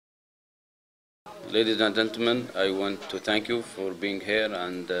Ladies and gentlemen, I want to thank you for being here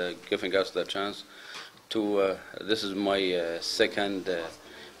and giving us the chance to. This is my second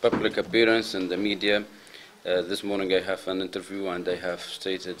public appearance in the media. This morning I have an interview and I have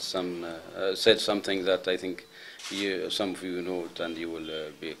stated said something that I think some of you know it and you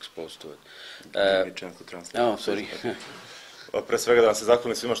will be exposed to it. Oh, sorry. Pre svega da vam se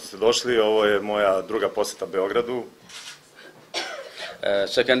zahvalim svima što ste došli, ovo je moja druga posjeta Beogradu.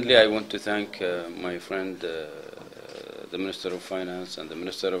 Secondly, I want to thank my friend, the Minister of Finance and the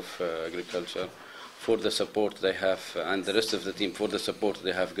Minister of Agriculture for the support they have, and the rest of the team for the support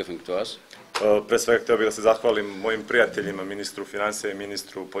they have given to us. Pre svega htio bih da se zahvalim mojim prijateljima, ministru financija i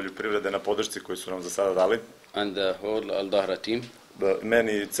ministru poljoprivrede na podršci koju su nam za sada dali. And the whole Dahra team.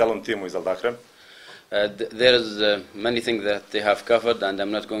 Meni i celom timu iz Dahre. There is many things that they have covered and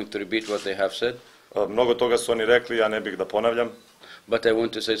I'm not going to repeat what they have said. Mnogo toga su oni rekli, ja ne bih da ponavljam. But I want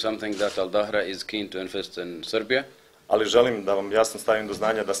to say something that Dahra is keen to invest in Serbia. Ali želim da vam jasno stavim do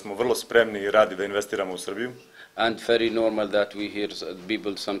znanja da smo vrlo spremni i radi da investiramo u Srbiju. And very normal that we hear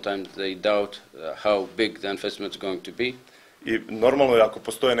people sometimes they doubt how big the investment is going to be. I normalno je ako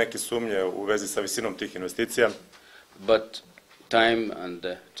postoje neke sumnje u vezi sa visinom tih investicija. But time and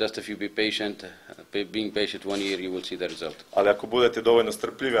just if you be patient, being patient 1 year, you will see the result. Ali ako budete dovoljno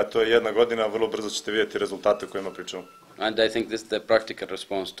strpljivi, a to je 1 godina, vrlo brzo ćete vidjeti rezultate o kojima pričamo. And I think this is the practical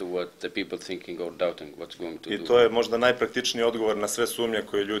response to what the people thinking or doubting what's going to do. I to je možda najpraktičniji odgovor na sve sumnje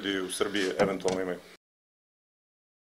koje ljudi u Srbiji eventualno imaju.